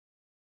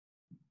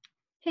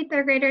Hey,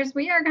 third graders,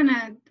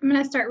 I'm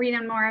gonna start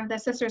reading more of the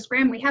Sisters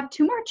Grimm. We have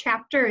two more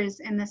chapters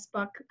in this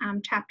book,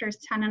 chapters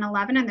 10 and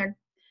 11, and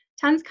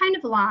 10's kind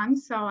of long,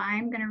 so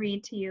I'm gonna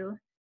read to you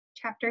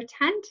chapter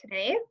 10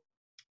 today.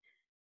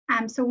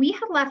 So we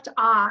had left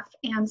off,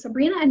 and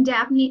Sabrina and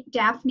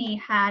Daphne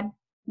had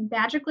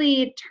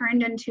magically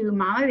turned into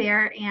Mama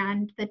Bear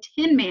and the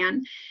Tin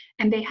Man,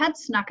 and they had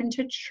snuck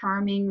into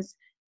Charming's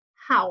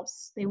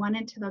house. They went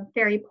into the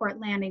Fairyport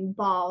Landing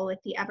ball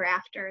with the Ever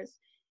Afters,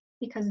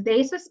 because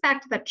they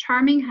suspect that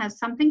Charming has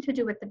something to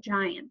do with the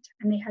giant,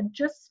 and they had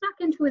just snuck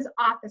into his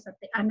office at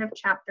the end of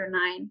chapter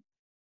 9.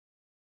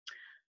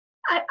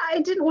 I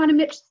didn't want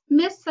to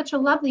miss such a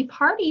lovely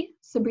party,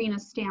 Sabrina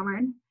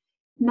stammered.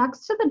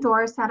 Next to the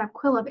door sat a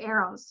quill of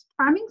arrows.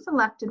 Charming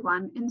selected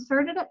one,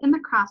 inserted it in the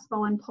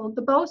crossbow, and pulled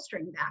the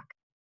bowstring back.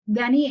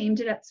 Then he aimed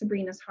it at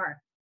Sabrina's heart.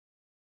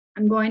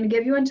 I'm going to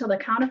give you until the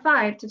count of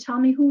 5 to tell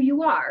me who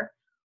you are,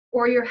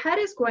 or your head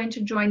is going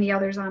to join the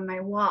others on my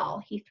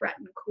wall, he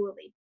threatened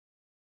coolly.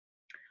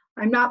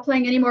 I'm not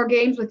playing any more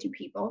games with you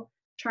people,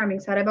 Charming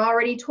said. I've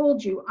already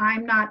told you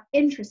I'm not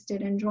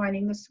interested in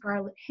joining the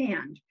Scarlet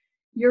Hand.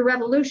 Your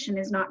revolution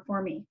is not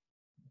for me.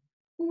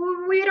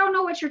 We don't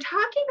know what you're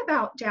talking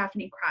about,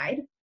 Daphne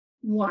cried.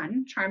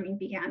 1, Charming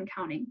began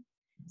counting.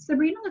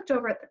 Sabrina looked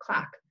over at the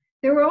clock.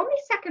 There were only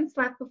seconds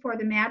left before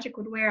the magic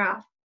would wear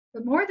off,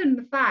 but more than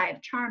the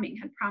 5 Charming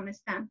had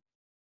promised them.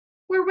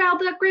 We're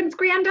Aloud Grimm's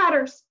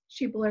granddaughters,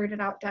 she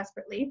blurted out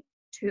desperately.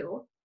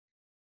 2.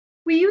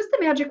 We used the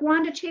magic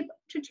wand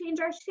to change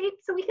our shape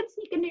so we could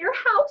sneak into your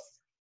house,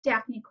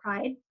 Daphne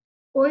cried.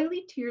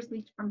 Oily tears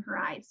leaked from her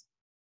eyes.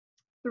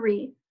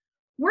 3.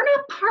 We're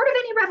not part of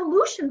any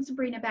revolution,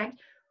 Sabrina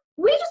begged.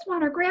 We just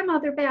want our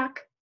grandmother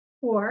back.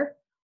 4.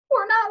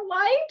 We're not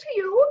lying to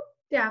you,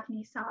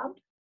 Daphne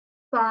sobbed.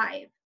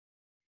 5.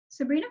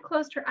 Sabrina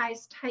closed her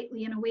eyes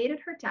tightly and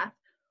awaited her death,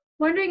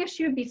 wondering if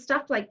she would be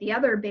stuffed like the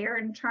other bear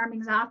in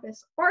Charming's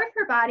office, or if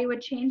her body would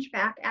change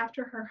back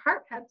after her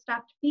heart had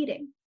stopped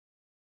beating.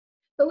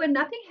 But when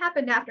nothing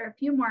happened after a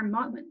few more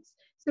moments,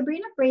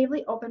 Sabrina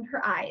bravely opened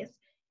her eyes.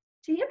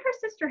 She and her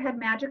sister had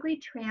magically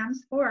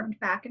transformed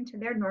back into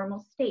their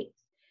normal states.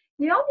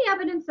 The only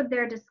evidence of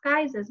their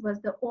disguises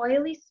was the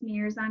oily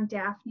smears on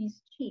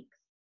Daphne's cheeks.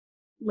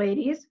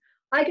 Ladies,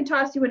 I can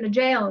toss you into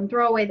jail and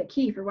throw away the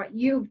key for what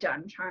you've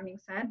done, Charming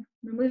said,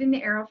 removing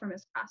the arrow from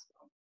his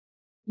crossbow.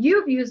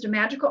 You've used a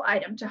magical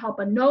item to help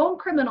a known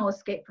criminal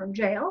escape from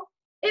jail,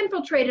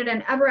 infiltrated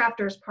an Ever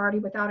Afters party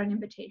without an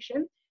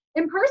invitation,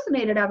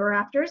 impersonated Ever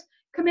Afters,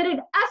 committed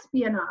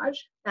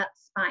espionage,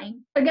 that's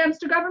spying,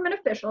 against a government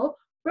official,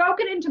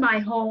 broken into my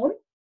home,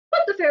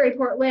 put the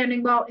Fairyport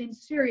Landing ball in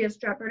serious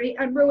jeopardy,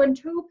 and ruined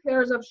 2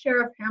 pairs of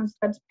Sheriff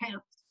Hampstead's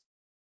pants.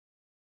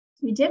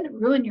 We didn't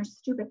ruin your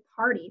stupid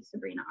party,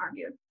 Sabrina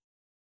argued.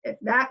 If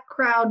that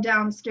crowd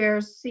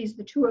downstairs sees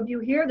the 2 of you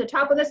here, the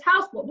top of this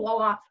house will blow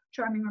off,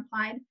 Charming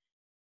replied.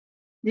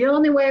 The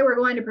only way we're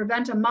going to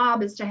prevent a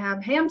mob is to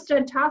have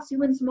Hampstead toss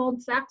you in some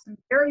old sacks and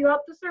carry you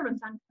out the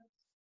servants' entrance.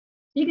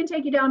 He can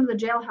take you down to the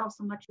jailhouse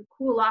and let you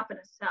cool off in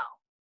a cell.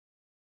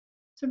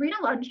 Sabrina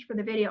lunged for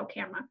the video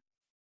camera.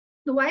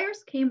 The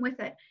wires came with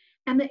it,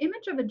 and the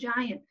image of a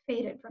giant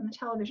faded from the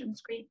television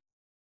screen.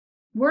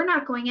 We're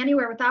not going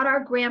anywhere without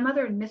our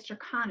grandmother and Mr.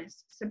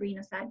 Conness,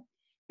 Sabrina said.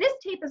 This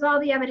tape is all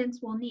the evidence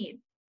we'll need.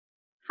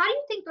 How do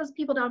you think those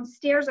people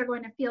downstairs are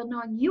going to feel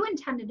knowing you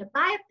intended to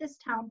buy up this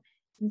town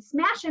and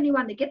smash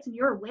anyone that gets in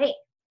your way?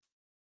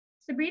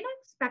 Sabrina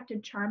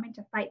expected Charming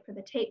to fight for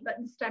the tape, but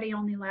instead he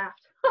only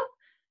laughed.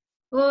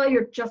 Oh,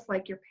 you're just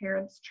like your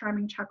parents,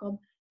 Charming chuckled.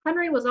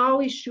 Henry was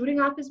always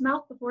shooting off his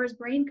mouth before his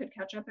brain could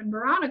catch up, and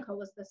Veronica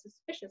was the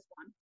suspicious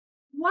one.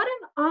 What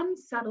an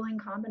unsettling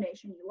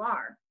combination you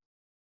are.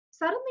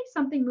 Suddenly,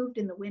 something moved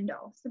in the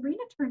window.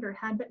 Sabrina turned her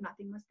head, but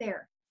nothing was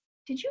there.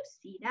 Did you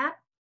see that?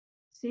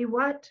 See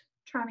what?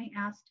 Charming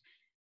asked,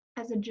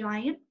 as a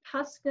giant,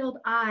 pus-filled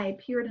eye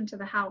peered into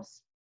the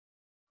house.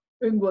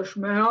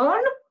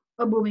 Englishman,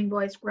 a booming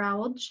voice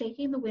growled,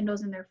 shaking the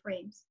windows in their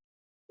frames.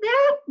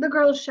 That, the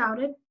girls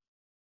shouted.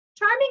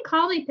 Charming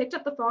calmly picked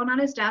up the phone on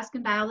his desk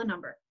and dialed a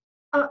number.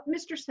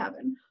 Mr.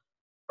 Seven,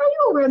 are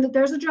you aware that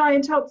there's a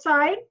giant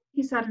outside?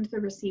 He said into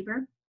the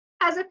receiver,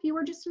 as if he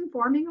were just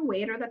informing a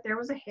waiter that there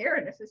was a hare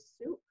in his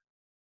soup.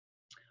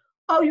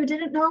 Oh, you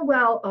didn't know?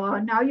 Well,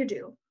 now you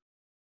do.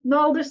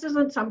 No, this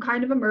isn't some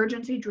kind of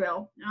emergency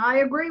drill. I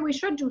agree we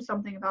should do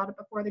something about it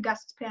before the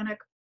guests panic.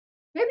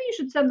 Maybe you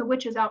should send the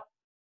witches out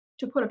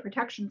to put a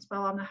protection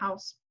spell on the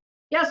house.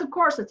 Yes, of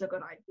course it's a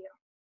good idea.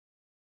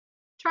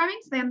 Charming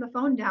slammed the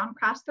phone down,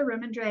 crossed the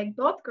room, and dragged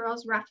both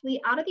girls roughly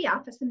out of the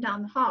office and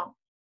down the hall.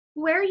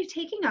 Where are you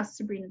taking us?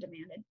 Sabrina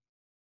demanded.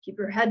 Keep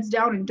your heads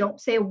down and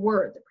don't say a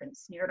word, the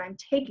prince sneered. I'm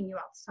taking you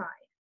outside.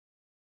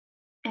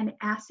 An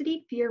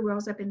acidy fear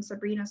rose up in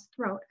Sabrina's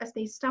throat as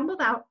they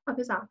stumbled out of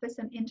his office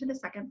and into the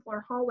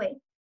second-floor hallway.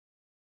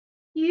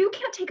 You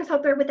can't take us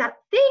out there with that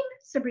thing,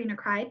 Sabrina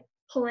cried,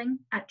 pulling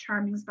at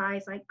Charming's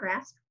vise-like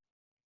grasp.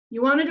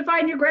 You wanted to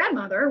find your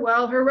grandmother?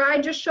 Well, her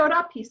ride just showed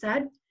up, he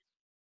said.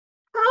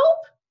 Help!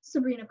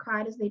 Sabrina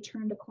cried as they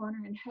turned a corner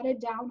and headed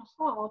down the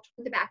hall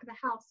toward the back of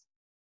the house.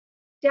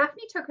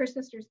 Daphne took her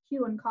sister's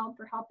cue and called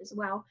for help as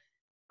well,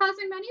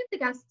 causing many of the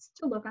guests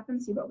to look up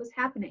and see what was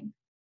happening.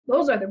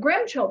 Those are the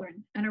Grimm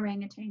children, an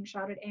orangutan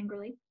shouted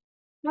angrily.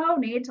 No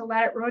need to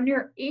let it ruin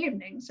your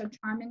evening, said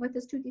Charming with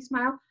his toothy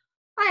smile.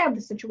 I have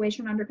the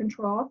situation under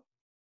control.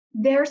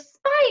 They're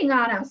spying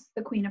on us,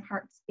 the Queen of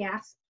Hearts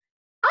gasped.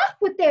 Off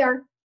with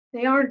there!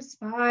 They aren't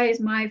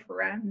spies, my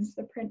friends,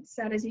 the prince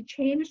said as he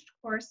changed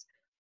course,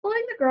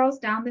 pulling the girls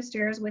down the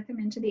stairs with him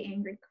into the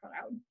angry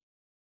crowd.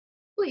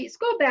 Please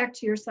go back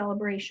to your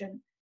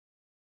celebration.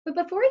 But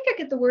before he could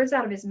get the words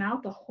out of his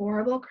mouth, a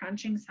horrible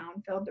crunching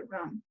sound filled the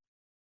room.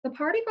 The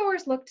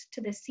partygoers looked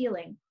to the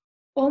ceiling,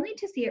 only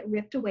to see it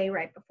ripped away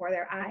right before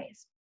their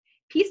eyes.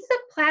 Pieces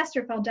of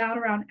plaster fell down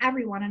around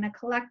everyone, and a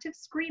collective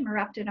scream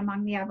erupted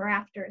among the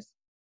ever-afters.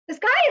 The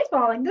sky is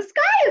falling! The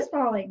sky is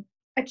falling!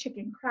 A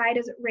chicken cried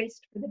as it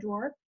raced for the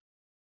door,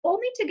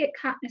 only to get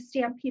caught in a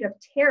stampede of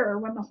terror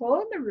when the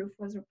hole in the roof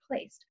was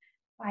replaced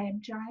by a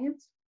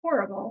giant's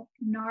horrible,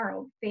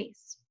 gnarled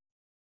face,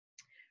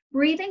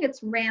 breathing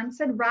its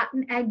rancid,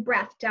 rotten egg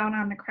breath down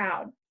on the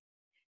crowd.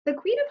 The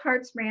Queen of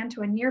Hearts ran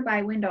to a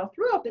nearby window,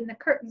 threw open the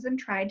curtains, and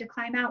tried to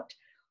climb out.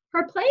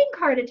 Her playing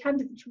card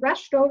attendants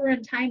rushed over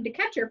in time to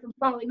catch her from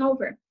falling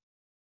over.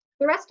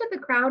 The rest of the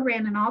crowd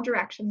ran in all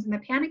directions, and the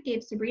panic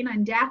gave Sabrina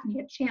and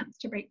Daphne a chance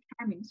to break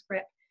Charming's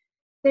grip.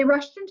 They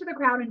rushed into the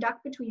crowd and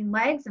ducked between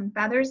legs and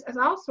feathers as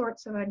all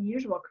sorts of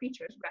unusual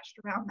creatures rushed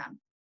around them.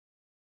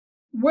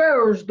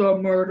 Where's the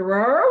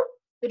murderer?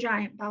 The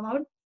giant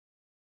bellowed.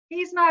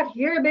 He's not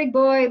here, big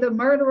boy. The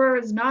murderer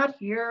is not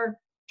here,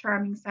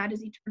 Charming said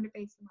as he turned to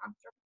face the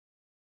monster.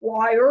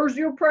 Liars,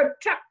 you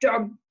protect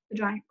him, the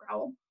giant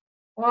growled.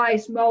 I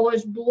smell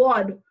his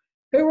blood.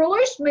 He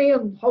released me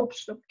in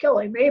hopes of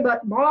killing me,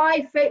 but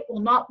my fate will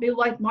not be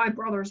like my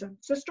brothers and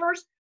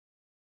sisters.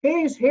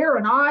 He's here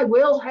and I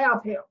will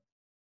have him.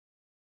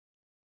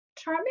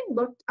 Charming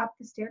looked up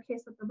the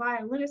staircase at the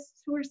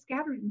violinists who were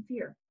scattered in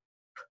fear.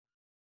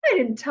 I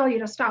didn't tell you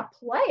to stop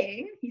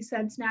playing, he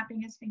said,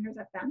 snapping his fingers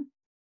at them.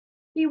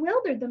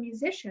 Bewildered, the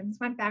musicians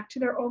went back to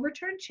their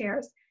overturned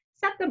chairs,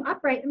 set them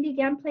upright, and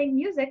began playing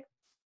music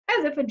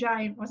as if a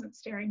giant wasn't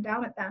staring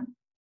down at them.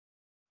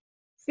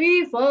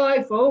 Fee,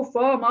 fi, fo,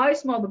 fum, I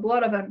smell the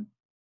blood of him.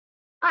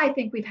 I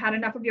think we've had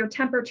enough of your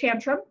temper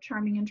tantrum,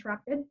 Charming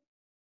interrupted.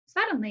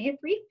 Suddenly,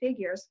 3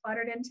 figures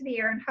fluttered into the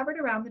air and hovered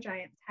around the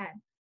giant's head.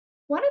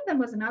 One of them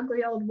was an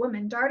ugly old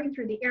woman darting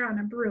through the air on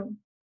a broom.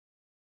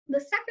 The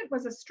second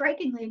was a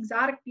strikingly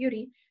exotic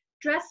beauty,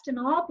 dressed in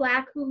all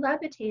black, who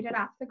levitated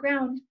off the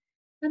ground.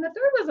 And the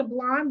third was a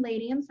blonde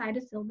lady inside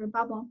a silver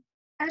bubble.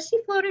 As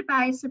she floated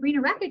by,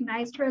 Sabrina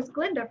recognized her as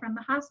Glinda from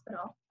the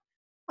hospital.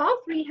 All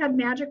 3 had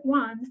magic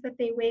wands that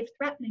they waved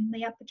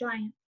threateningly at the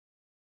giant.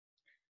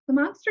 The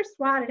monster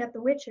swatted at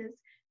the witches,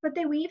 but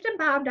they weaved and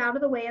bobbed out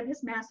of the way of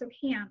his massive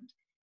hand.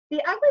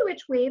 The ugly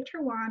witch waved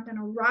her wand, and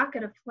a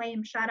rocket of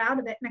flame shot out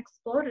of it and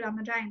exploded on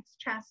the giant's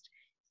chest,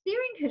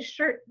 searing his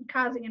shirt and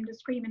causing him to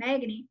scream in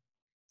agony.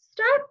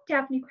 Stop,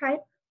 Daphne cried.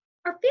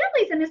 Our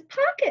family's in his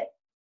pocket.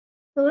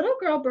 The little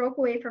girl broke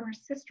away from her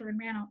sister and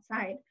ran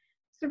outside.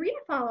 Sabrina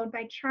followed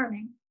by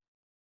Charming,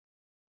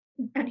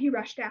 and he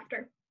rushed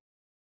after.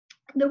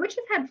 The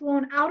witches had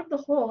flown out of the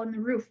hole in the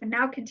roof and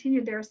now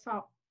continued their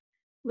assault.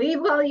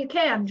 Leave while you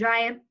can,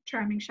 giant,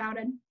 Charming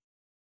shouted.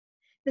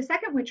 The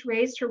second witch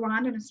raised her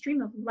wand and a stream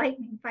of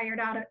lightning fired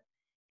out it,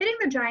 hitting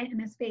the giant in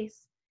his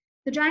face.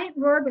 The giant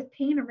roared with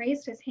pain and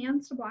raised his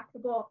hands to block the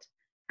bolt.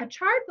 A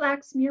charred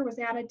black smear was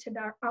added to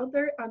the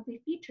other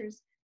ugly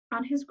features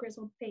on his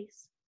grizzled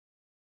face.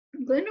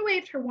 Glinda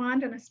waved her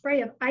wand and a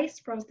spray of ice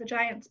froze the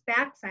giant's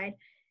backside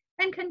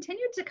and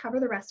continued to cover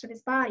the rest of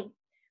his body.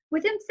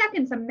 Within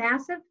seconds, the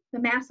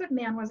massive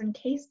man was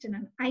encased in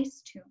an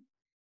ice tomb.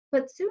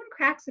 But soon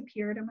cracks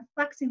appeared, and with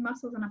flexing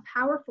muscles and a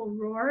powerful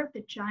roar,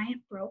 the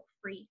giant broke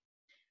free.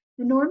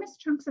 Enormous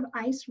chunks of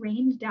ice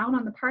rained down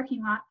on the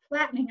parking lot,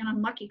 flattening an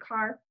unlucky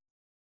car.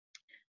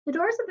 The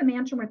doors of the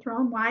mansion were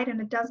thrown wide,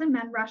 and a dozen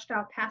men rushed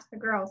out past the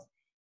girls.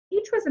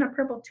 Each was in a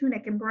purple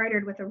tunic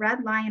embroidered with a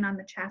red lion on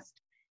the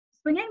chest.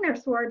 Swinging their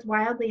swords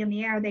wildly in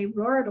the air, they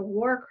roared a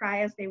war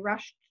cry as they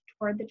rushed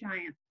toward the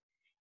giant.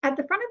 At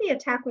the front of the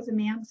attack was a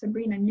man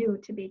Sabrina knew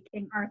to be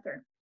King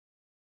Arthur.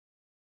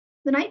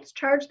 The knights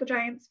charged the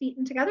giant's feet,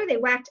 and together they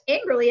whacked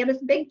angrily at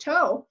his big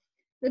toe.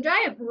 The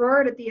giant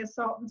roared at the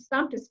assault and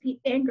stomped his feet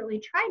angrily,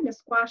 trying to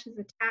squash his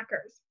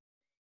attackers.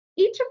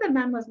 Each of the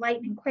men was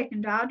lightning quick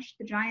and dodged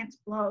the giant's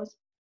blows,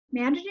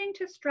 managing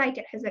to strike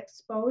at his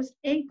exposed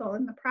ankle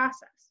in the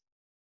process.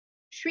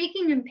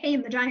 Shrieking in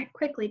pain, the giant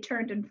quickly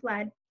turned and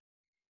fled.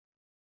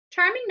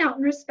 Charming knelt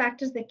in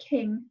respect as the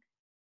king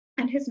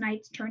and his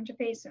knights turned to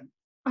face him.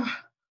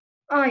 Ah,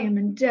 I am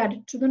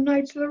indebted to the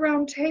Knights of the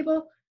Round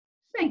Table.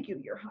 Thank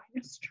you, your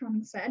highness,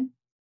 Charming said.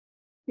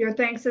 Your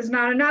thanks is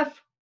not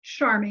enough,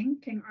 Charming,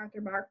 King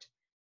Arthur barked.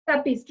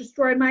 That beast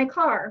destroyed my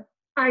car.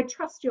 I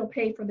trust you'll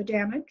pay for the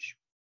damage.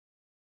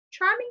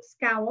 Charming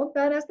scowled,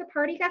 but as the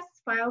party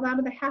guests filed out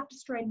of the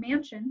half-destroyed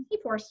mansion, he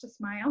forced a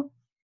smile.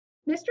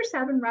 Mr.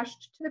 Seven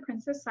rushed to the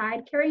prince's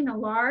side, carrying a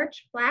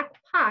large black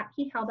pot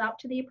he held out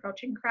to the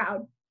approaching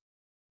crowd.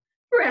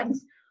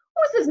 Friends,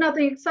 who says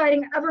nothing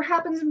exciting ever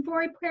happens in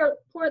Port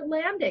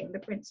Landing? The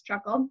prince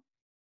chuckled.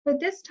 But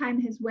this time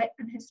his wit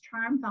and his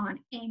charm fell on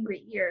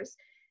angry ears.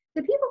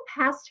 The people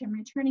passed him,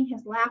 returning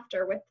his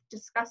laughter with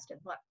disgusted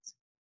looks.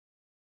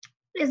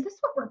 Is this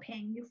what we're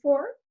paying you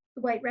for?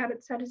 The white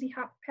rabbit said as he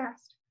hopped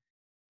past.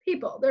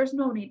 People, there's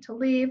no need to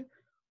leave.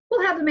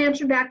 We'll have the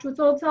mansion back to its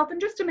old self in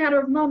just a matter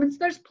of moments.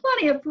 There's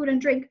plenty of food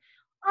and drink.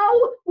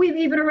 Oh, we've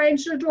even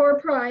arranged a door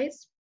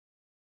prize.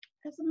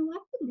 As an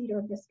elected leader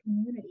of this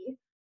community,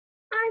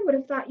 I would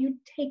have thought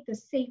you'd take the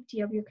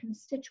safety of your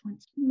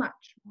constituents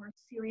much more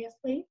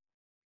seriously,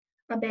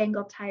 a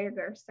Bengal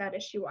tiger said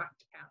as she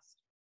walked past.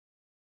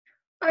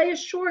 I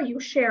assure you,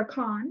 Shere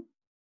Khan.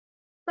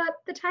 But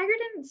the tiger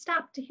didn't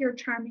stop to hear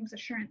Charming's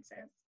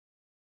assurances.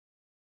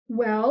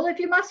 Well, if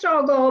you must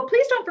all go,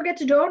 please don't forget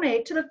to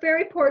donate to the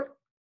Fairyport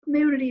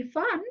Community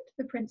Fund,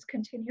 the prince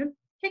continued,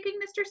 kicking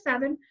Mr.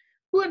 Seven,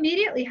 who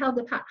immediately held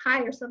the pot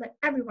higher so that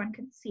everyone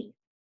could see.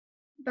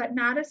 But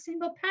not a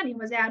single penny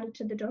was added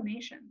to the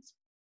donations.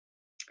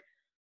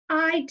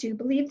 I do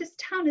believe this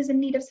town is in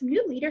need of some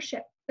new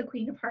leadership, the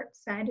Queen of Hearts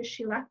said as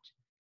she left.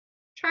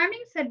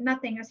 Charming said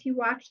nothing as he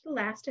watched the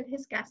last of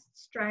his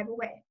guests drive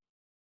away.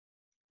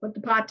 Put the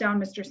pot down,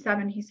 Mr.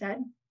 Seven, he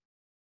said.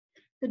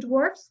 The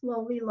dwarf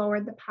slowly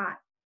lowered the pot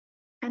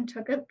and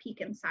took a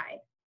peek inside.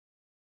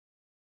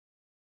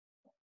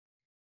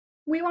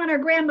 We want our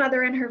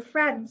grandmother and her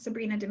friends,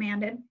 Sabrina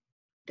demanded.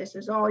 This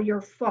is all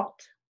your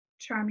fault,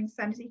 Charming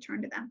said as he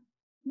turned to them.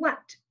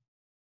 What?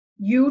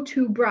 You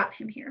two brought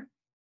him here.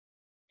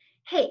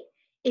 Hey,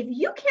 if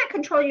you can't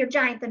control your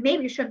giant, then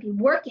maybe you shouldn't be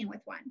working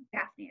with one,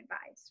 Daphne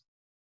advised.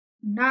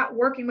 Not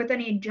working with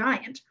any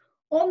giant.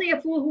 Only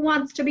a fool who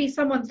wants to be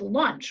someone's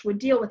lunch would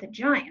deal with a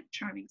giant,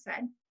 Charming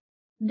said.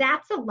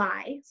 That's a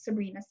lie,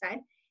 Sabrina said.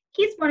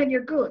 He's one of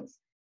your goons,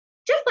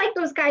 just like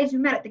those guys you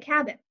met at the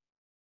cabin.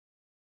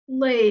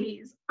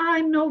 Ladies,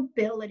 I'm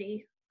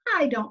nobility.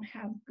 I don't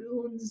have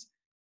goons.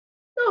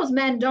 Those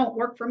men don't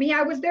work for me.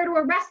 I was there to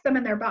arrest them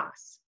and their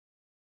boss.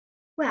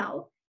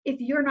 Well, if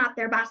you're not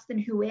their boss, then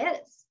who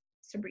is?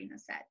 Sabrina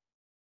said.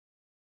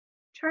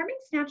 Charming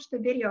snatched the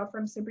video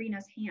from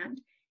Sabrina's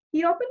hand.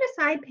 He opened a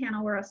side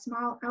panel where a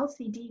small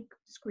LCD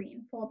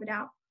screen folded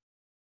out.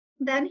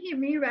 Then he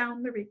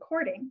rewound the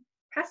recording,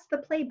 pressed the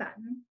play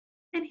button,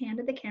 and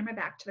handed the camera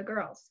back to the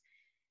girls.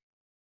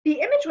 The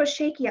image was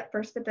shaky at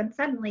first, but then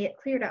suddenly it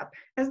cleared up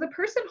as the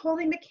person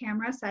holding the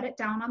camera set it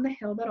down on the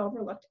hill that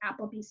overlooked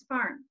Appleby's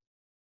farm.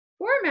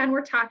 4 men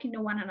were talking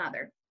to one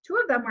another. 2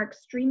 of them were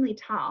extremely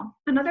tall,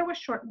 another was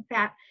short and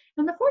fat,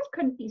 and the 4th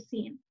couldn't be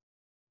seen.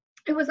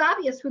 It was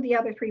obvious who the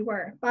other 3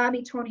 were,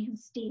 Bobby, Tony, and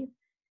Steve,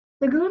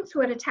 the goons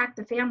who had attacked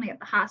the family at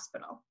the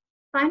hospital.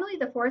 Finally,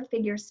 the 4th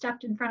figure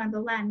stepped in front of the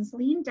lens,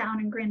 leaned down,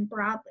 and grinned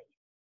broadly.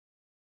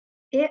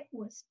 It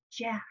was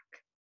Jack.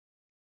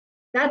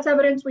 That's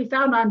evidence we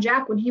found on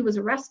Jack when he was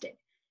arrested.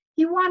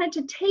 He wanted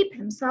to tape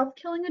himself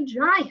killing a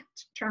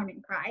giant,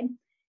 Charming cried.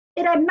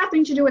 It had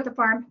nothing to do with the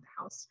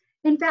farmhouse.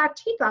 In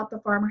fact, he thought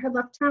the farmer had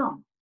left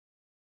town.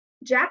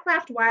 Jack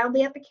laughed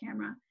wildly at the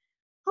camera,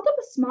 held up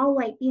a small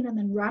white bean, and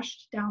then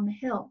rushed down the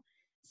hill.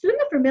 Soon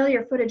the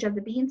familiar footage of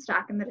the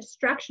beanstalk and the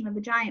destruction of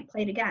the giant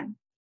played again.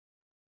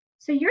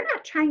 So you're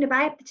not trying to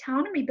buy up the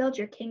town and rebuild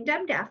your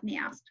kingdom? Daphne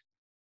asked.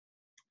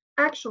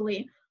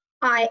 Actually,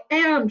 I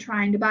am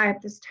trying to buy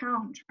up this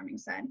town, Charming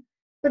said.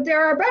 But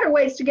there are better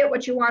ways to get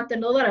what you want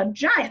than to let a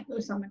giant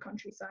loose on the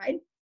countryside.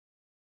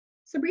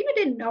 Sabrina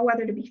didn't know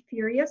whether to be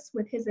furious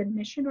with his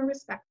admission or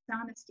respect his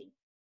honesty.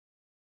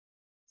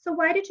 So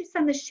why did you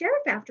send the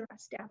sheriff after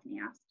us? Daphne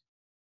asked.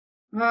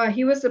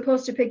 He was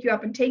supposed to pick you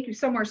up and take you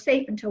somewhere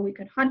safe until we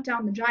could hunt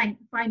down the giant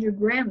and find your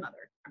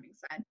grandmother, Charming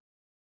said.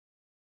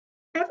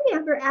 Every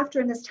ever after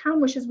in this town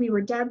wishes we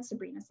were dead,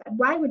 Sabrina said.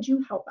 Why would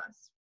you help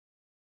us?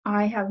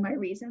 I have my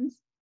reasons.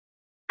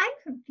 I'm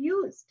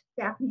confused,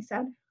 Daphne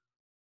said.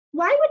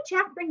 Why would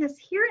Jack bring us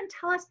here and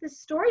tell us this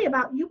story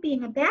about you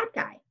being a bad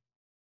guy?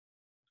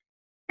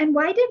 And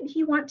why didn't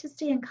he want to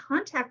stay in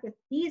contact with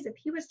bees if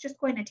he was just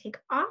going to take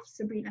off,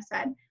 Sabrina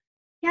said,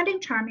 handing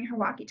Charming her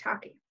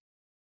walkie-talkie.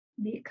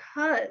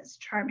 Because,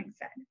 Charming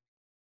said,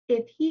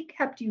 if he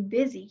kept you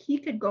busy, he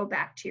could go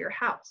back to your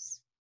house.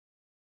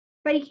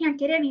 But he can't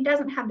get in, he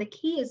doesn't have the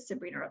keys,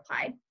 Sabrina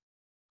replied.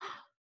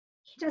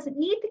 He doesn't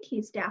need the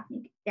keys,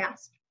 Daphne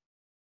gasped.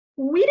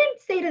 We didn't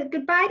say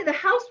goodbye to the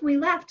house when we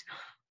left.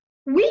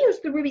 We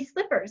used the ruby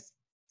slippers.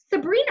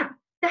 Sabrina,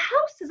 the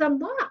house is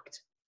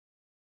unlocked.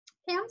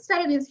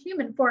 Hampstead in his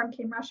human form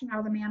came rushing out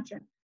of the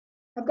mansion.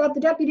 I've got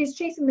the deputies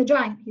chasing the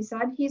giant, he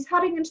said. He's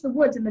heading into the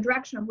woods in the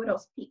direction of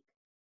Widow's Peak.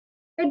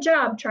 Good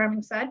job,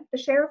 Charming said. The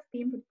sheriff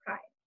beamed with pride.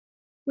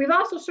 We've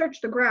also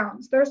searched the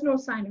grounds. There's no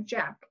sign of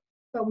Jack,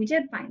 but we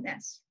did find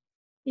this.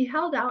 He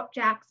held out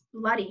Jack's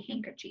bloody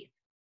handkerchief.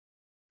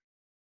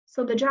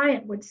 So the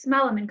giant would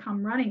smell him and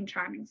come running,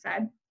 Charming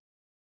said.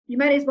 You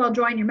might as well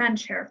join your men,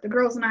 Sheriff. The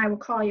girls and I will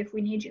call you if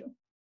we need you.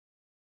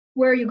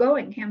 Where are you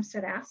going?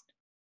 Hampstead asked.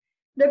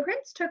 The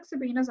prince took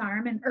Sabrina's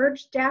arm and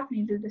urged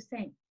Daphne to do the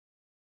same.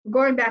 We're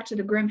going back to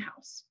the Grimm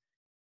house.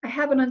 I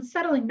have an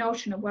unsettling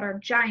notion of what our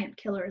giant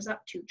killer is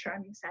up to,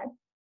 Charming said.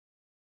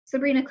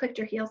 Sabrina clicked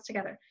her heels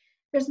together.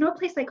 There's no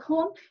place like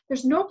home.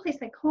 There's no place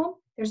like home.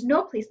 There's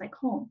no place like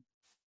home.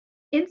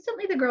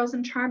 Instantly, the girls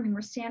and Charming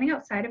were standing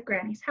outside of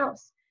Granny's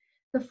house.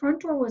 The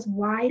front door was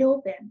wide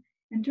open,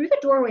 and through the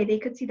doorway they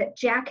could see that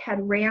Jack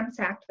had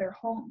ransacked their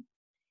home.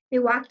 They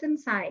walked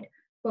inside.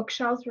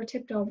 Bookshelves were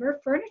tipped over,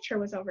 furniture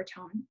was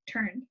overturned,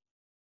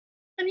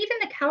 and even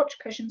the couch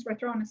cushions were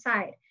thrown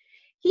aside.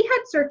 He had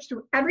searched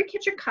through every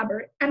kitchen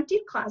cupboard,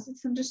 emptied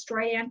closets, and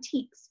destroyed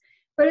antiques.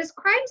 But his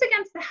crimes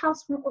against the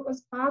house weren't what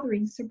was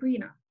bothering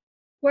Sabrina.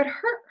 What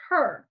hurt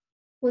her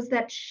was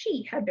that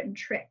she had been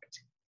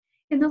tricked.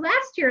 In the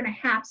last year and a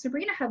half,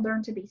 Sabrina had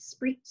learned to be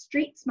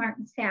street smart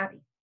and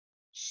savvy.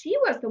 She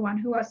was the one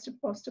who was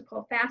supposed to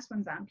pull fast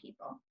ones on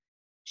people.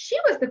 She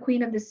was the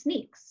queen of the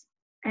sneaks,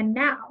 and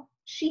now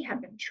she had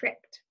been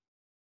tricked.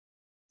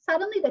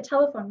 Suddenly the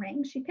telephone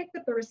rang. She picked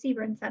up the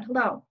receiver and said,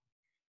 "Hello."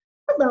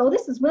 "Hello,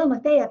 this is Will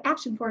Mathey of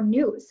Action 4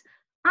 News.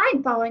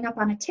 I'm following up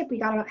on a tip we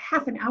got about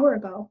half an hour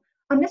ago.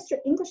 A Mr.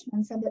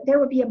 Englishman said that there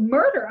would be a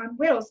murder on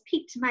Widow's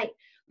Peak tonight.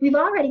 We've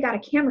already got a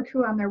camera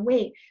crew on their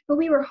way, but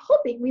we were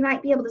hoping we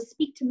might be able to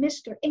speak to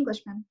Mr.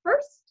 Englishman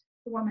first,"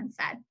 the woman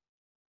said.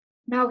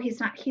 "No, he's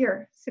not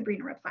here,"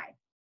 Sabrina replied.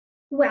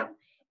 "Well,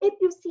 if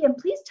you see him,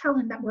 please tell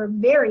him that we're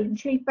very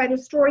intrigued by the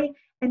story,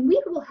 and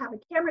we will have a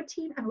camera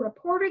team and a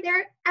reporter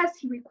there as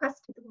he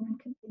requested," the woman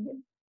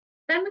continued.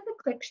 Then with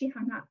a click, she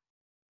hung up.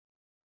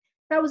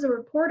 "That was a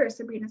reporter,"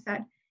 Sabrina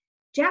said.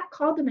 "Jack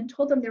called them and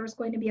told them there was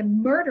going to be a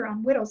murder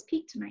on Widow's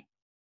Peak tonight."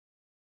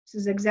 "This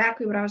is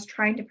exactly what I was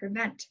trying to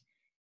prevent.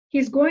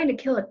 He's going to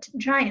kill a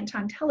giant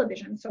on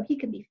television so he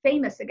can be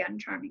famous again,"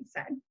 Charming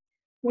said.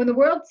 "When the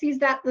world sees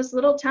that, this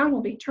little town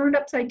will be turned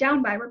upside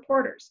down by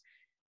reporters.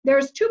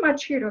 There's too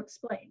much here to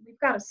explain. We've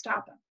got to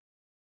stop him."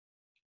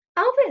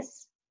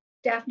 "Elvis!"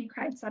 Daphne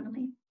cried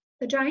suddenly.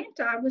 The giant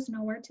dog was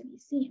nowhere to be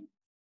seen.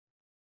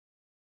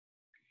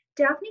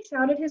 Daphne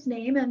shouted his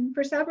name, and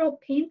for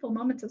several painful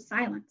moments of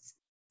silence.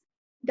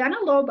 Then a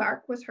low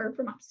bark was heard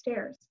from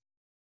upstairs.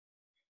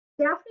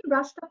 Daphne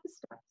rushed up the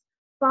steps,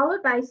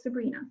 followed by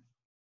Sabrina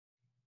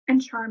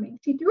and Charming.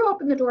 She threw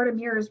open the door to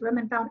Mirror's room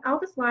and found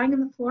Elvis lying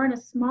on the floor in a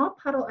small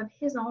puddle of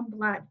his own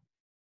blood.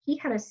 He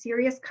had a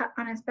serious cut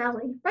on his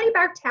belly, but he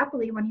barked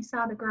happily when he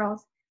saw the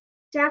girls.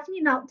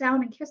 Daphne knelt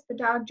down and kissed the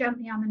dog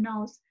gently on the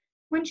nose.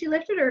 When she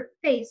lifted her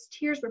face,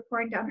 tears were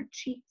pouring down her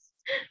cheeks.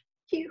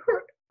 "He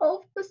hurt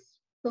Elvis,"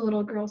 the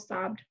little girl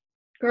sobbed.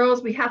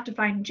 "Girls, we have to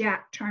find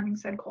Jack," Charming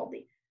said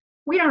coldly.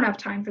 "We don't have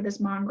time for this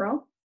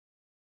mongrel."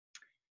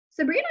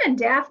 Sabrina and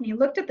Daphne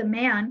looked at the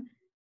man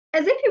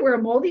as if he were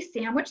a moldy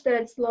sandwich that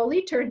had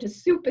slowly turned to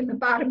soup in the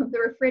bottom of the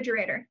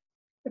refrigerator.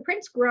 The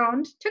prince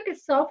groaned, took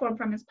his cell phone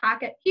from his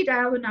pocket. He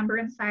dialed the number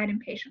and sighed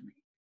impatiently.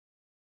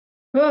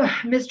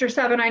 "Mr.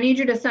 Seven, I need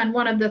you to send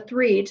one of the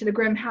 3 to the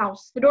Grimm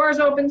house. The door is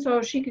open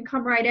so she can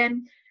come right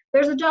in.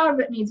 There's a dog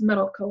that needs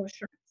medical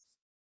assurance."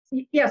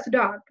 "Yes, a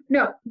dog.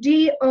 No,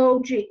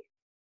 D-O-G.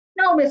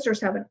 "No, Mr.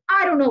 Seven.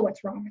 I don't know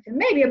what's wrong with him.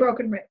 Maybe a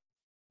broken rib."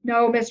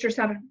 "No, Mr.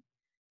 Seven.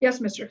 "Yes,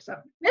 Mr.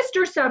 Seven.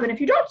 "Mr. Seven,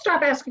 if you don't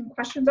stop asking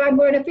questions, I'm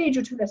going to feed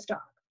you to this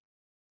dog."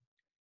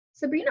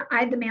 Sabrina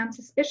eyed the man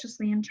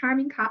suspiciously, and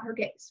Charming caught her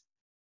gaze.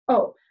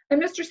 "Oh,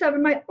 and Mr.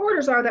 Seven, my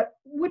orders are that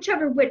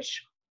whichever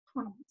witch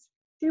comes,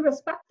 do you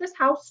respect this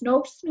house?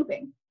 No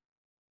snooping."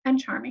 And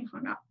Charming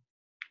hung up.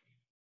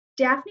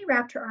 Daphne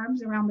wrapped her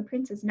arms around the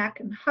prince's neck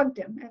and hugged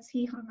him as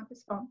he hung up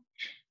his phone.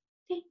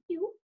 "Thank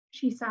you,"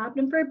 she sobbed,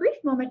 and for a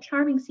brief moment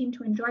Charming seemed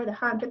to enjoy the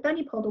hug, but then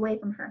he pulled away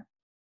from her.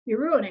 "You're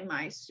ruining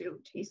my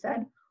suit," he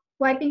said,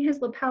 wiping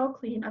his lapel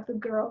clean of the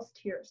girl's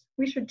tears.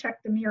 "We should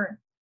check the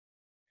mirror."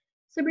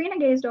 Sabrina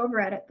gazed over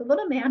at it. The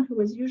little man who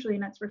was usually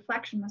in its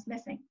reflection was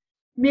missing.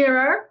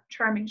 "Mirror!"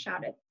 Charming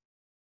shouted.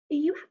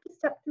 "You have to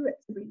step through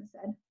it," Sabrina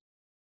said.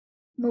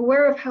 "I'm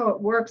aware of how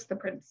it works," the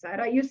prince said.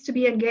 "I used to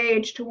be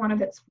engaged to one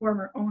of its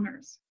former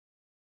owners."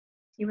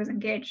 He was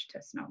engaged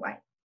to Snow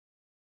White.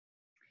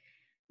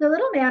 The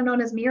little man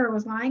known as Mirror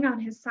was lying on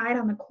his side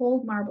on the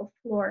cold marble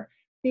floor,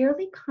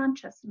 barely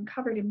conscious and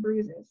covered in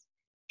bruises.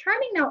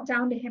 Charming knelt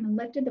down to him and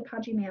lifted the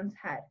pudgy man's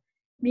head.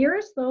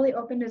 Mirror slowly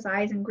opened his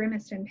eyes and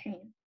grimaced in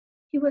pain.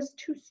 "He was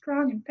too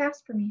strong and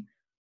fast for me.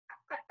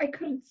 I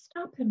couldn't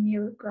stop him,"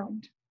 Mirror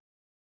groaned.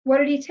 "What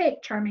did he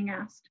take?" Charming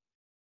asked.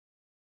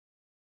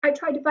 "I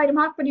tried to fight him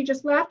off, but he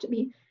just laughed at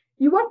me.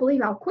 You won't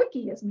believe how quick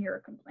he is," Mirror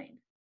complained.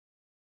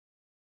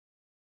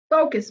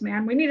 "Focus,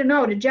 man. We need to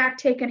know. Did Jack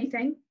take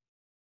anything?"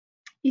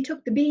 "He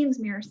took the beans,"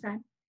 Mirror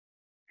said.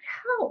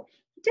 "How?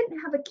 He didn't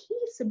have a key,"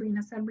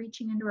 Sabrina said,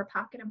 reaching into her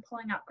pocket and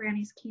pulling out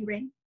Granny's key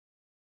ring.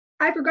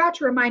 "I forgot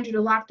to remind you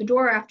to lock the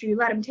door after you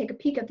let him take a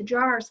peek at the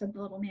jar," said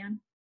the little man.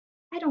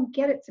 "I don't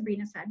get it,"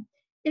 Sabrina said.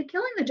 "If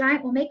killing the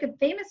giant will make him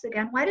famous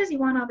again, why does he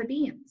want all the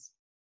beans?"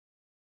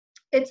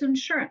 "It's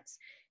insurance.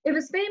 If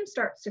his fame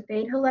starts to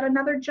fade, he'll let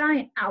another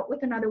giant out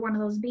with another one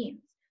of those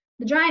beans.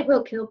 The giant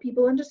will kill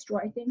people and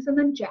destroy things, and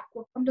then Jack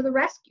will come to the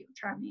rescue,"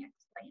 Charming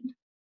explained.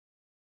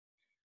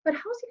 "But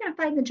how's he going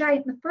to find the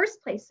giant in the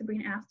first place?"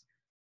 Sabrina asked.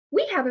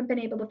 "We haven't been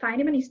able to find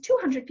him, and he's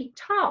 200 feet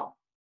tall."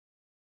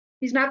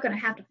 "He's not going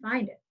to have to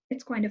find it.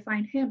 It's going to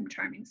find him,"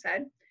 Charming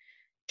said.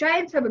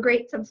 Giants have a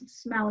great sense of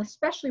smell,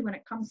 especially when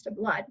it comes to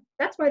blood.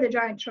 That's why the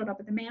giant showed up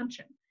at the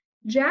mansion.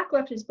 Jack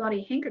left his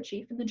bloody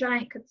handkerchief, and the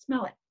giant could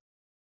smell it.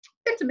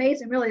 It's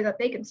amazing, really, that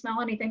they can smell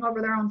anything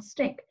over their own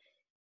stink.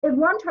 If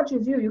one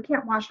touches you, you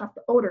can't wash off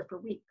the odor for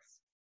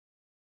weeks.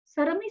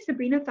 Suddenly,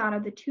 Sabrina thought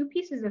of the 2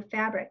 pieces of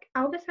fabric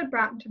Elvis had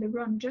brought into the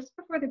room just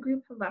before the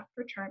group had left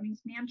for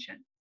Charming's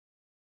mansion.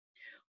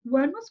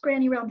 One was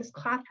Granny Relda's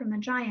cloth from the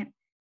giant,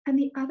 and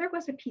the other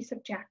was a piece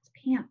of Jack's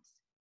pants.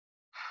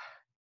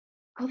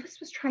 Elvis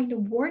was trying to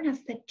warn us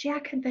that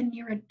Jack had been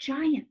near a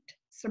giant,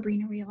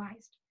 Sabrina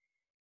realized.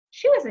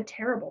 She was a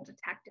terrible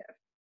detective.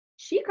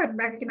 She couldn't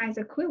recognize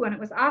a clue when it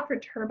was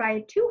offered to her by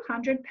a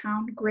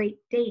 200-pound Great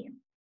Dane.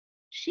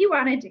 She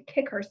wanted to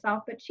kick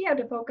herself, but she had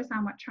to focus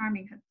on what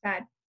Charming had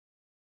said.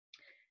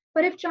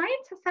 But if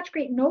giants have such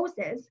great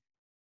noses,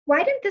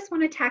 why didn't this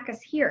one attack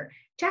us here?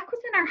 Jack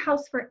was in our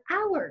house for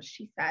hours,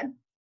 she said.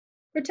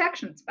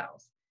 Protection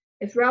spells.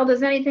 If Rel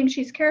does anything,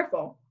 she's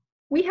careful.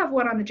 We have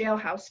one on the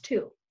jailhouse,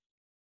 too.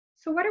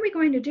 So what are we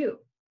going to do?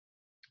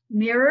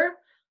 Mirror,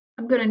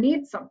 I'm going to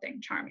need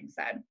something, Charming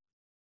said.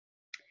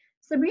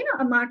 Sabrina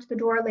unlocked the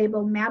door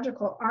labeled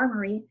Magical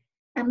Armory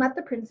and let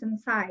the prince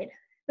inside.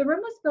 The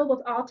room was filled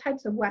with all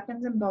types of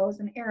weapons and bows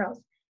and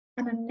arrows,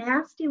 and a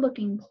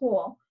nasty-looking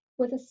pole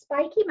with a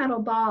spiky metal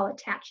ball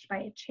attached by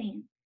a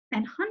chain,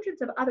 and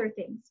hundreds of other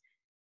things.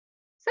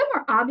 Some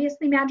were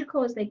obviously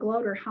magical as they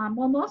glowed or hummed,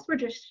 while most were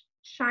just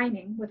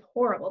shining with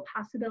horrible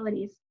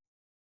possibilities.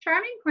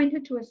 Charming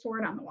pointed to a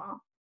sword on the wall.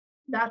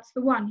 That's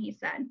the one, he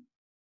said.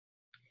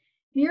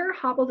 Mirror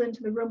hobbled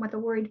into the room with a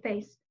worried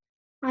face.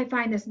 I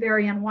find this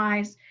very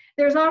unwise.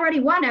 There's already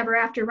one ever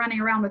after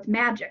running around with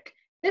magic.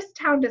 This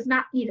town does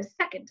not need a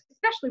second,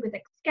 especially with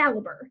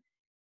Excalibur.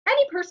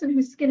 Any person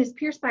whose skin is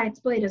pierced by its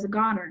blade is a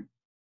goner.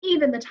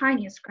 Even the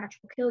tiniest scratch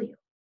will kill you.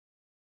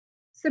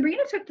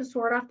 Sabrina took the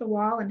sword off the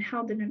wall and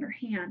held it in her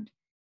hand.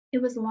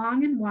 It was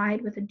long and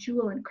wide with a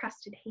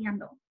jewel-encrusted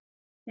handle.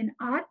 An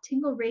odd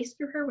tingle raced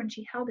through her when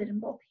she held it in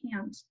both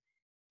hands.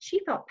 She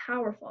felt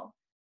powerful,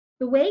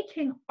 the way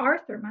King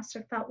Arthur must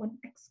have felt when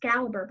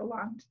Excalibur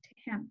belonged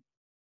to him.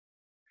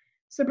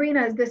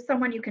 Sabrina, is this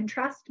someone you can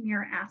trust?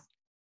 Mirror asked.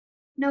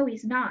 No,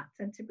 he's not,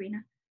 said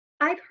Sabrina.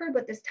 I've heard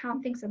what this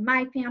town thinks of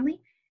my family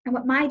and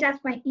what my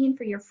death might mean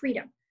for your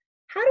freedom.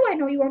 How do I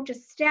know you won't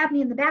just stab me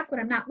in the back when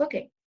I'm not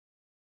looking?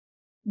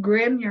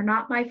 Grimm, you're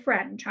not my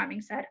friend, Charming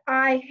said.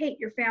 I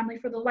hate your family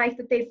for the life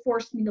that they've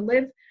forced me to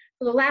live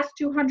for the last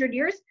 200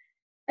 years,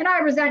 and I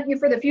resent you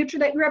for the future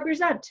that you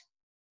represent.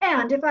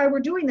 And if I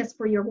were doing this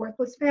for your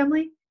worthless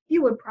family,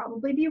 you would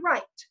probably be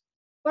right.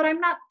 But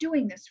I'm not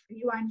doing this for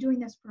you, I'm doing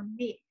this for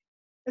me.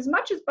 As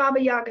much as Baba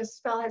Yaga's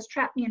spell has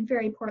trapped me in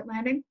Fairyport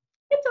Landing,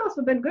 it's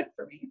also been good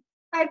for me.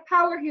 I have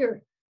power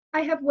here.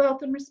 I have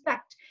wealth and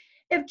respect.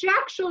 If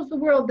Jack shows the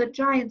world that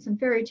giants and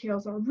fairy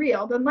tales are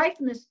real, then life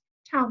in this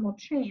town will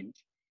change.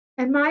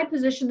 And my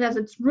position as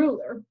its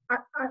ruler,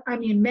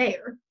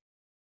 mayor,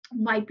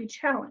 might be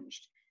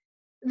challenged.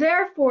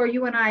 Therefore,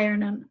 you and I are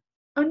in an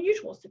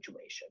unusual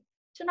situation.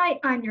 Tonight,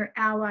 I'm your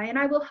ally, and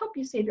I will help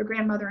you save your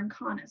grandmother and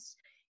Connis.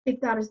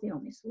 If that is the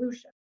only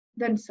solution,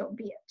 then so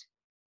be it.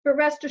 But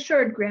rest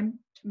assured, Grimm,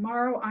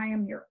 tomorrow I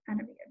am your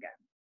enemy again.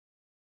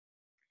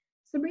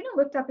 Sabrina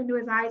looked up into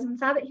his eyes and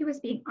saw that he was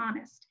being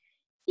honest,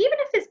 even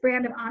if his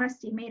brand of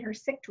honesty made her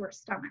sick to her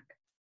stomach.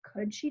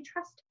 Could she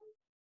trust him?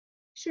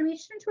 She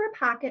reached into her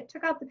pocket,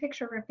 took out the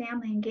picture of her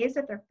family, and gazed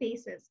at their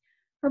faces,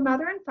 her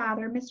mother and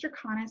father, Mr.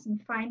 Connis,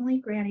 and finally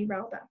Granny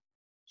Relda.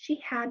 She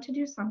had to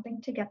do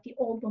something to get the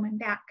old woman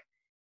back.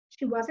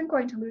 She wasn't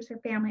going to lose her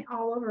family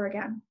all over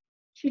again.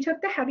 She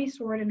took the heavy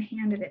sword and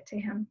handed it to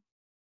him.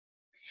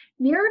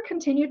 Mirror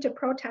continued to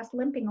protest,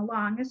 limping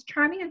along, as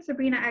Charming and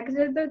Sabrina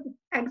exited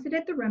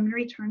the room and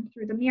returned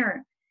through the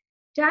mirror.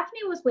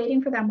 Daphne was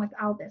waiting for them with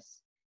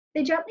Albus.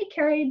 They gently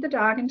carried the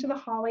dog into the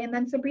hallway, and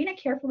then Sabrina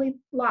carefully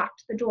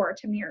locked the door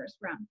to Mirror's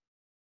room.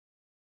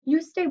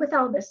 You stay with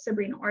Albus,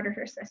 Sabrina ordered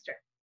her sister.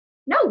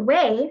 No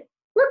way!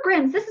 We're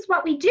Grimms, this is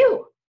what we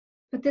do!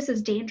 But this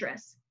is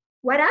dangerous.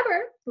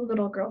 Whatever, the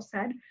little girl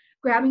said,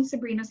 grabbing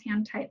Sabrina's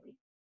hand tightly.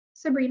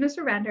 Sabrina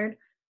surrendered,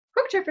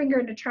 hooked her finger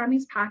into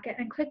Charming's pocket,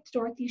 and clicked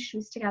Dorothy's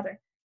shoes together.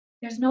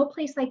 There's no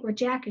place like where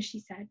Jack is, she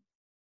said.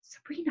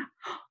 Sabrina,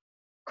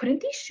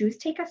 couldn't these shoes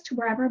take us to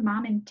wherever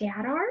Mom and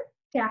Dad are?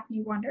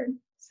 Daphne wondered.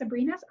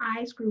 Sabrina's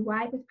eyes grew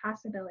wide with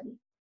possibility.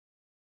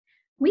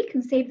 We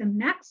can save them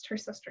next, her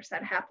sister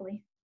said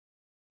happily.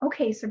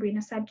 Okay,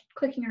 Sabrina said,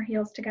 clicking her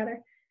heels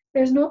together.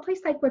 There's no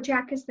place like where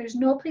Jack is. There's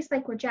no place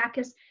like where Jack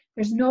is.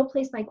 There's no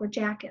place like where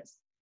Jack is.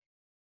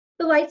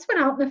 The lights went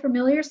out and the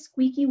familiar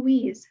squeaky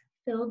wheeze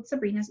filled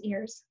Sabrina's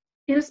ears.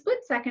 In a split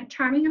second,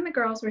 Charming and the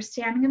girls were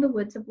standing in the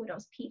woods of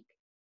Widow's Peak.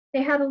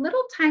 They had a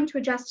little time to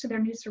adjust to their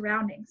new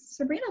surroundings.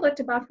 Sabrina looked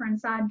above her and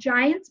saw a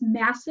giant's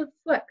massive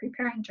foot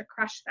preparing to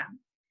crush them.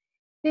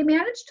 They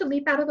managed to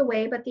leap out of the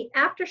way, but the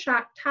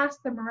aftershock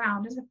tossed them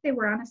around as if they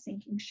were on a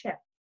sinking ship.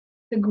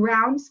 The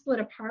ground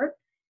split apart,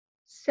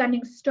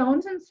 sending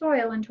stones and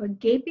soil into a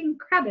gaping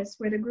crevice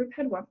where the group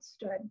had once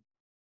stood.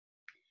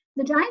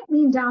 The giant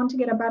leaned down to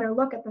get a better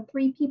look at the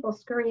 3 people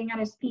scurrying at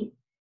his feet.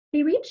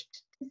 He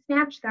reached to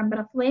snatch them, but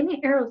a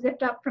flaming arrow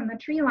zipped up from the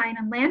tree line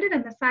and landed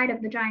in the side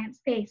of the giant's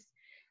face.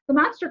 The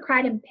monster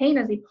cried in pain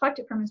as he plucked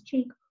it from his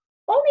cheek,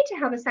 only to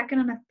have a second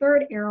and a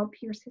third arrow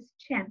pierce his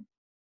chin.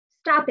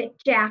 Stop it,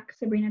 Jack,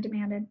 Sabrina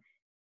demanded.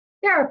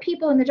 There are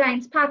people in the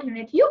giant's pocket, and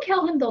if you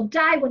kill him, they'll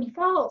die when he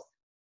falls.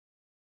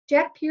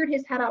 Jack peered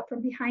his head out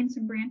from behind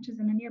some branches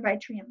in a nearby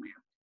tree and laughed.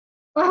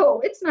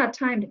 Oh, it's not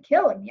time to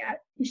kill him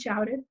yet, he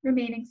shouted,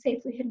 remaining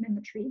safely hidden in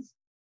the trees.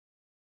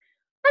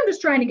 I'm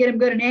just trying to get him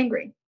good and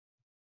angry.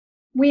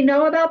 We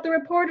know about the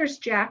reporters,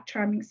 Jack,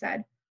 Charming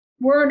said.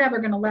 We're never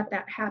going to let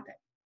that happen.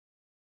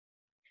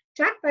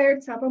 Jack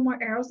fired several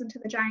more arrows into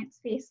the giant's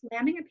face,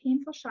 landing a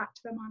painful shot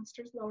to the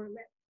monster's lower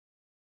lip.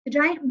 The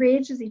giant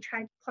raged as he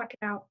tried to pluck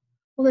it out.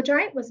 While the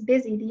giant was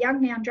busy, the young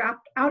man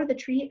dropped out of the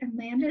tree and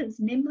landed as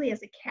nimbly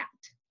as a cat.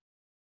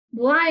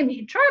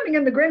 Blimey, Charming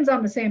and the Grimms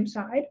on the same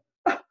side.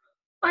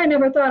 I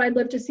never thought I'd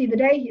live to see the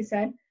day, he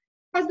said.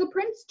 Has the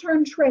prince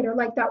turned traitor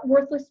like that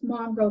worthless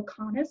mongrel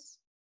Conus?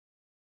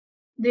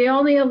 The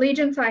only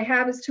allegiance I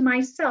have is to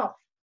myself,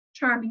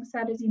 Charming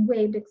said as he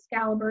waved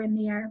Excalibur in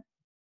the air.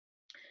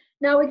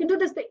 Now we can do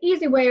this the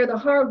easy way or the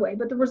hard way,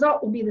 but the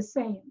result will be the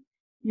same.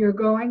 You're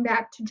going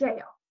back to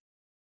jail.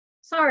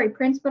 Sorry,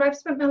 Prince, but I've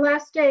spent my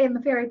last day in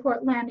the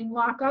Fairyport Landing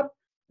lockup.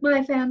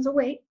 My fans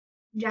await,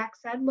 Jack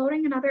said,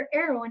 loading another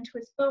arrow into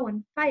his bow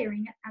and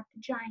firing it at the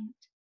giant.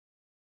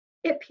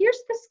 It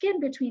pierced the skin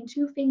between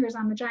two fingers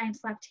on the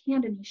giant's left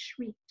hand, and he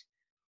shrieked.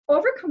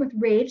 Overcome with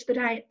rage, the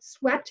giant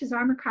swept his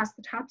arm across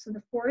the tops of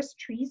the forest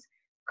trees,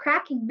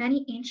 cracking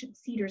many ancient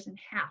cedars in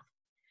half.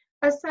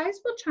 A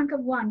sizable chunk of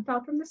one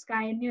fell from the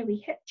sky and nearly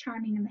hit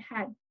Charming in the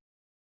head.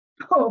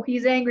 Oh,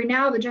 he's angry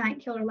now, the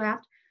giant killer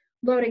laughed,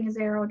 loading his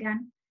arrow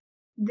again.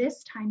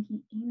 This time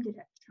he aimed it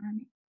at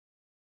Charming.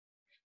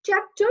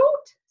 Jack,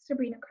 don't,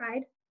 Sabrina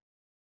cried.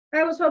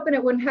 I was hoping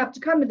it wouldn't have to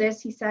come to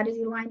this, he said as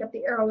he lined up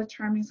the arrow with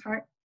Charming's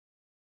heart.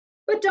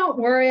 But don't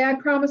worry, I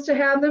promise to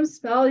have them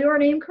spell your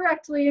name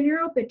correctly in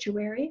your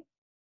obituary.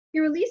 He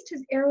released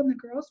his arrow and the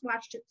girls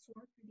watched it soar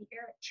through the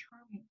air at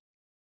Charming.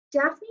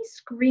 Daphne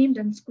screamed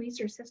and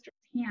squeezed her sister's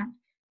hand,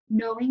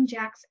 knowing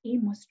Jack's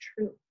aim was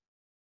true.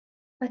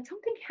 But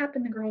something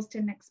happened the girls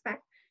didn't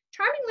expect.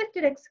 Charming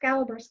lifted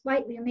Excalibur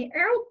slightly, and the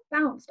arrow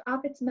bounced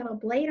off its metal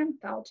blade and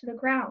fell to the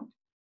ground.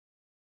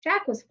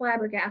 Jack was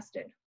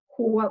flabbergasted.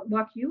 What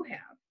luck you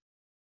have.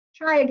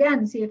 Try again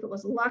and see if it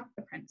was luck,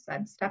 the prince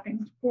said,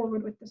 stepping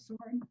forward with the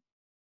sword.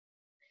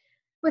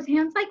 With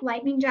hands like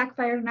lightning, Jack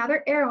fired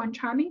another arrow, and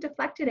Charming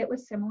deflected it with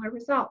similar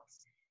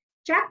results.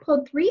 Jack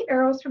pulled 3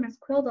 arrows from his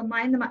quilt and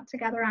lined them up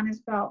together on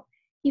his bow.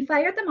 He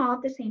fired them all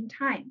at the same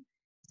time.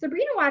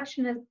 Sabrina watched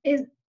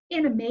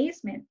in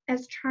amazement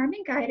as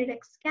Charming guided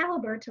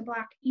Excalibur to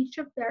block each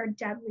of their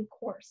deadly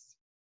course.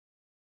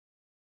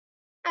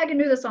 I can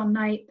do this all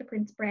night, the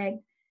prince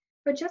bragged,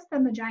 but just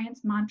then the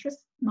giant's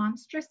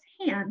monstrous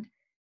hand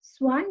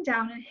swung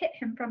down and hit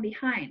him from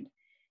behind.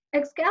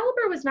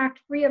 Excalibur was knocked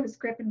free of his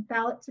grip and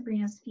fell at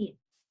Sabrina's feet.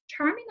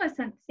 Charming was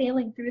sent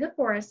sailing through the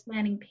forest,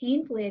 landing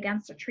painfully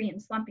against a tree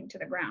and slumping to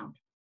the ground.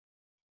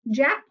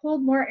 Jack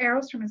pulled more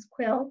arrows from his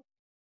quill,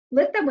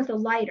 lit them with a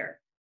lighter.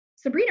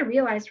 Sabrina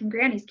realized from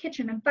Granny's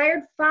kitchen and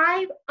fired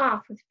 5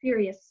 off with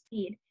furious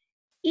speed.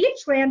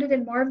 Each landed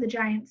in more of the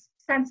giant's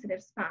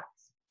sensitive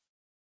spots.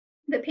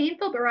 The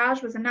painful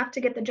barrage was enough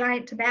to get the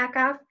giant to back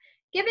off,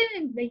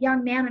 giving the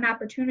young man an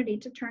opportunity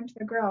to turn to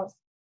the girls.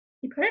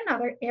 He put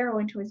another arrow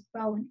into his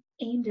bow and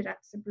aimed it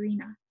at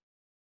Sabrina.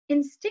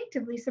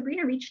 Instinctively,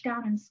 Sabrina reached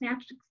down and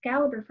snatched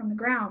Excalibur from the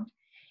ground.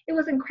 It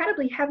was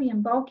incredibly heavy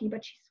and bulky,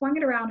 but she swung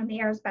it around in the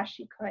air as best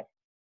she could.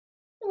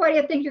 What do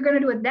you think you're going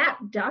to do with that,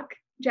 duck?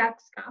 Jack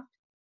scoffed.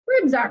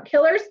 Grimms aren't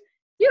killers.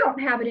 You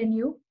don't have it in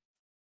you.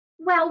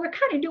 Well, we're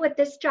kind of new at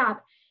this job.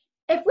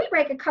 If we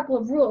break a couple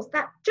of rules,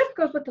 that just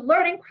goes with the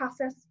learning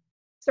process,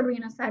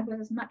 Sabrina said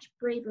with as much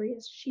bravery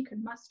as she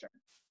could muster.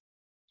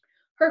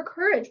 Her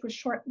courage was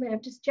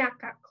short-lived as Jack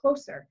got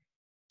closer.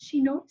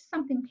 She noticed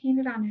something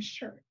painted on his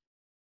shirt.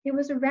 It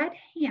was a red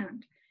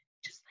hand,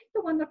 just like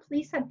the one the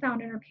police had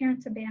found in her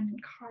parents'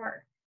 abandoned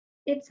car.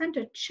 It sent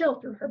a chill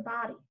through her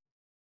body.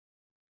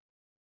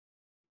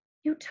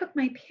 You took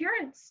my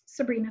parents,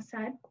 Sabrina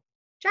said.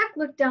 Jack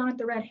looked down at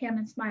the red hand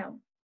and smiled.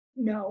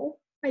 No,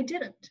 I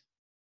didn't.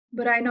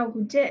 But I know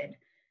who did.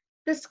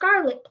 The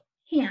Scarlet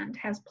Hand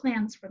has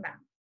plans for them.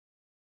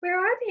 Where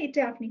are they?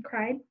 Daphne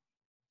cried.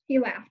 He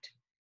laughed.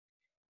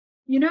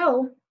 You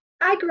know,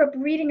 I grew up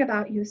reading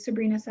about you,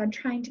 Sabrina said,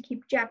 trying to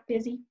keep Jack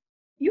busy.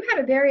 You had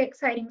a very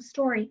exciting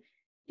story.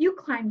 You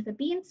climbed the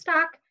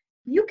beanstalk,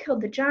 you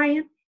killed the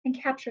giant, and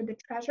captured the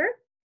treasure.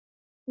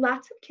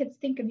 Lots of kids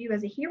think of you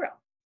as a hero.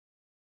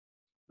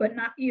 But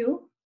not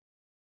you.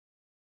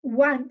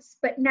 Once,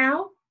 but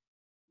now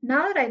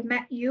that I've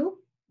met you,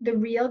 the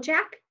real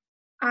Jack,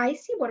 I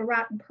see what a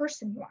rotten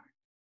person you are.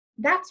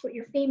 That's what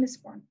you're famous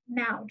for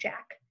now,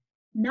 Jack.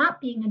 Not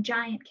being a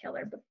giant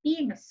killer, but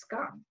being a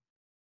scum.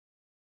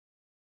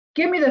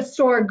 Give me the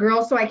sword,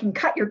 girl, so I can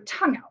cut your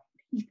tongue out,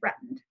 he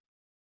threatened.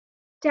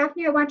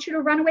 Daphne, I want you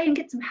to run away and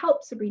get some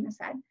help, Sabrina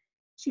said.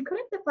 She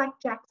couldn't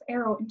deflect Jack's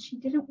arrow, and she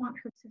didn't want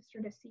her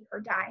sister to see her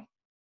die.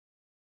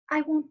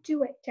 I won't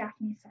do it,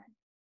 Daphne said.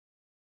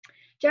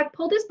 Jack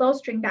pulled his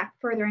bowstring back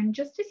further, and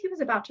just as he was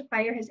about to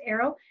fire his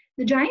arrow,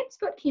 the giant's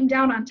foot came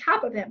down on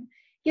top of him,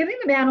 giving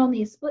the man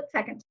only a split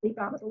second to leap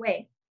out of the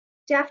way.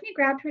 Daphne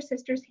grabbed her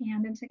sister's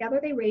hand, and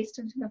together they raced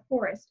into the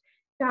forest,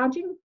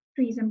 dodging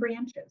trees and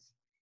branches.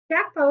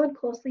 Jack followed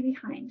closely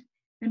behind,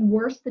 and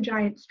worse, the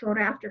giant strode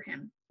after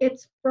him.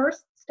 Its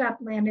first step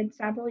landed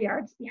several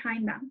yards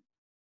behind them.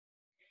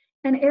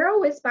 An arrow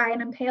whizzed by and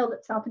impaled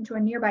itself into a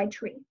nearby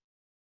tree.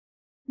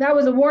 That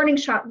was a warning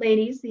shot,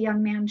 ladies, the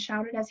young man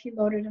shouted as he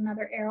loaded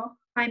another arrow.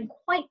 I'm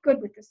quite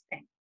good with this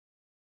thing.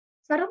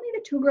 Suddenly,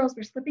 the two girls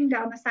were slipping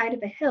down the side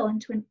of a hill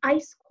into an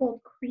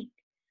ice-cold creek.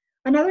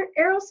 Another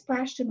arrow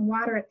splashed in the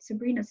water at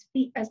Sabrina's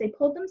feet as they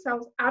pulled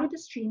themselves out of the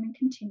stream and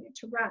continued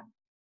to run.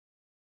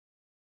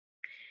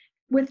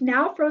 With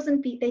now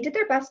frozen feet, they did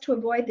their best to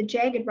avoid the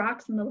jagged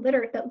rocks and the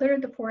litter that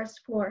littered the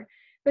forest floor,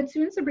 but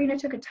soon Sabrina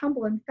took a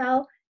tumble and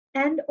fell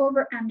end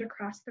over end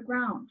across the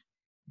ground.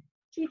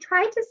 She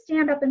tried to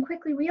stand up and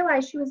quickly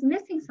realized she was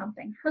missing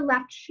something, her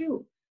left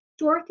shoe.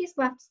 Dorothy's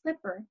left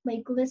slipper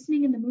lay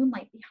glistening in the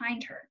moonlight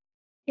behind her.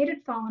 It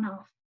had fallen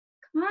off.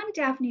 Come on,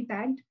 Daphne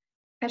begged,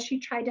 as she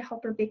tried to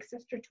help her big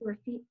sister to her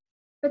feet.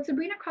 But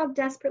Sabrina called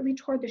desperately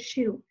toward the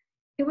shoe.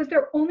 It was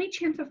their only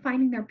chance of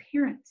finding their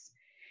parents.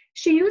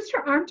 She used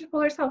her arm to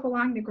pull herself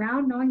along the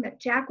ground, knowing that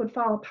Jack would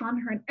fall upon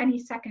her in any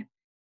second.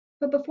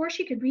 But before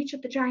she could reach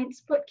it, the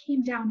giant's foot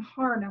came down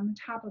hard on the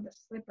top of the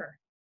slipper.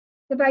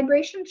 The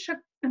vibration shook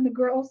the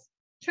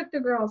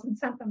girls and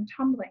sent them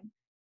tumbling.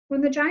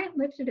 When the giant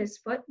lifted his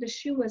foot, the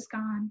shoe was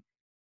gone.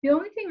 The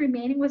only thing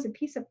remaining was a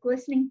piece of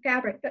glistening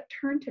fabric that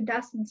turned to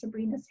dust in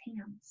Sabrina's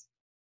hands.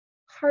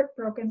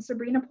 Heartbroken,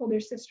 Sabrina pulled her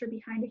sister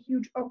behind a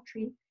huge oak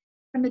tree,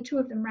 and the two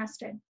of them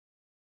rested.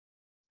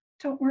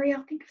 Don't worry,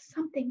 I'll think of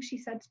something, she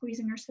said,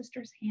 squeezing her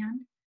sister's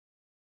hand.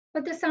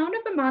 But the sound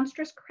of a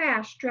monstrous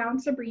crash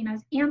drowned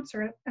Sabrina's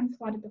answer and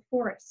flooded the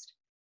forest.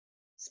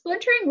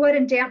 Splintering wood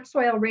and damp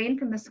soil rained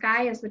from the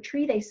sky as the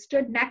tree they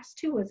stood next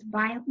to was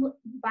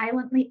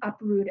violently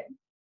uprooted.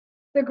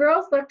 The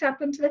girls looked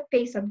up into the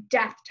face of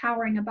death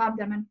towering above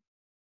them and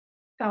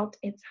felt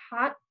its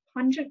hot,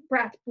 pungent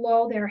breath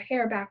blow their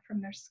hair back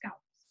from their scalps.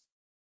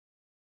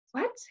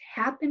 What's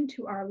happened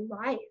to our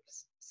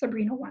lives?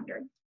 Sabrina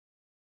wondered.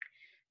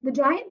 The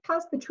giant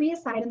tossed the tree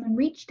aside and then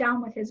reached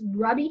down with his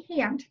grubby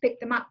hand to pick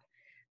them up.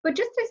 But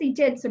just as he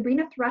did,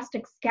 Sabrina thrust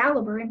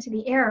Excalibur into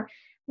the air.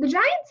 The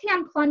giant's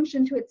hand plunged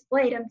into its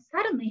blade, and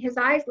suddenly his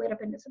eyes lit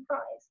up into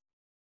surprise.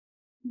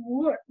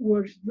 What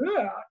was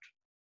that?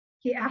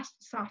 He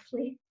asked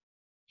softly.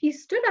 He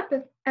stood up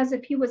as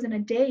if he was in a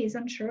daze,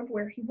 unsure of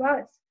where he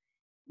was.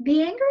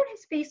 The anger in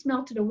his face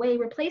melted away,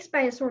 replaced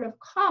by a sort of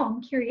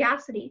calm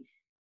curiosity,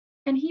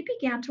 and he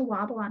began to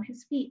wobble on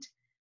his feet.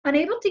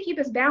 Unable to keep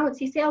his balance,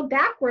 he sailed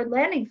backward,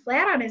 landing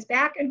flat on his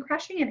back and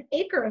crushing an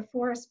acre of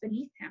forest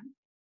beneath him.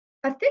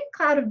 A thick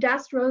cloud of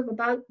dust rose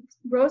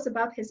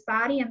above his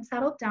body and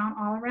settled down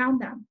all around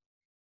them.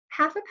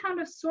 Half a pound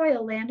of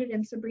soil landed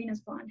in Sabrina's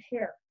blonde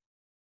hair.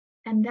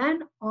 And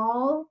then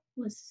all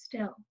was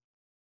still.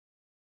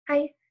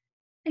 I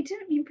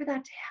didn't mean for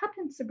that to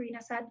happen,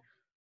 Sabrina said,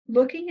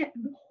 looking in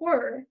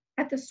horror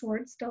at the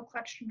sword still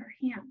clutched in her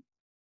hand.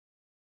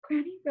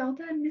 Granny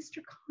Relda and Mr.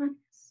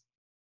 Connis,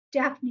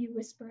 Daphne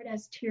whispered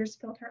as tears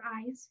filled her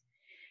eyes.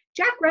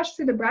 Jack rushed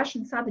through the brush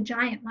and saw the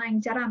giant lying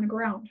dead on the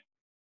ground.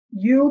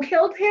 You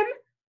killed him?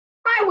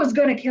 I was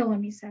going to kill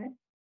him, he said.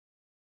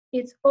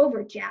 It's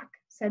over, Jack,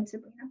 said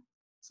Sabrina.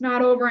 It's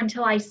not over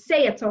until I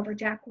say it's over,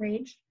 Jack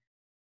raged.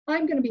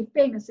 I'm going to be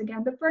famous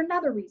again, but for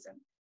another reason.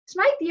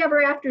 Tonight, the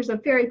ever-afters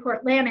of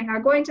Fairyport Landing are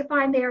going to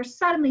find they are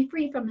suddenly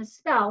free from the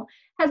spell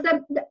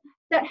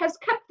that has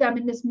kept them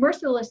in this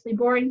mercilessly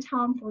boring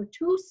town for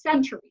 2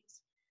 centuries.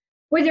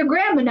 With your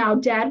grandma now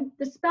dead,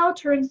 the spell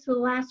turns to the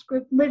last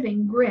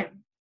living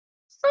Grimm.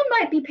 Some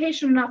might be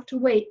patient enough to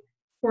wait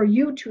for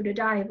you two to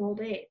die of old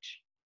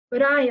age,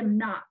 but I am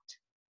not.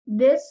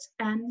 This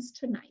ends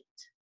tonight.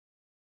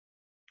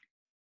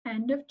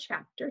 End of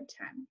chapter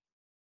 10.